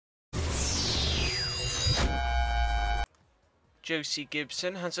Josie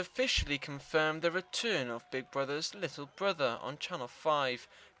Gibson has officially confirmed the return of Big Brother's little brother on Channel 5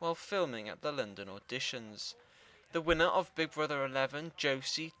 while filming at the London auditions. The winner of Big Brother 11,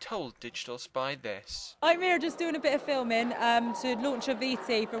 Josie, told Digital Spy this. I'm here just doing a bit of filming to launch a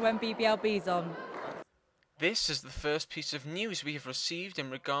VT for when BBLB's on. This is the first piece of news we have received in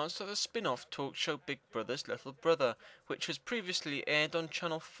regards to the spin-off talk show Big Brother's Little Brother, which was previously aired on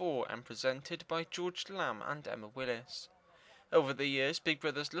Channel 4 and presented by George Lamb and Emma Willis. Over the years, Big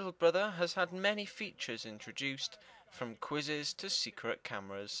Brother's Little Brother has had many features introduced, from quizzes to secret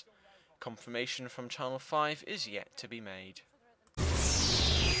cameras. Confirmation from Channel 5 is yet to be made.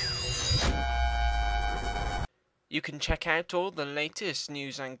 You can check out all the latest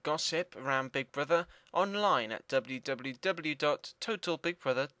news and gossip around Big Brother online at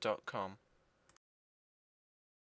www.totalbigbrother.com.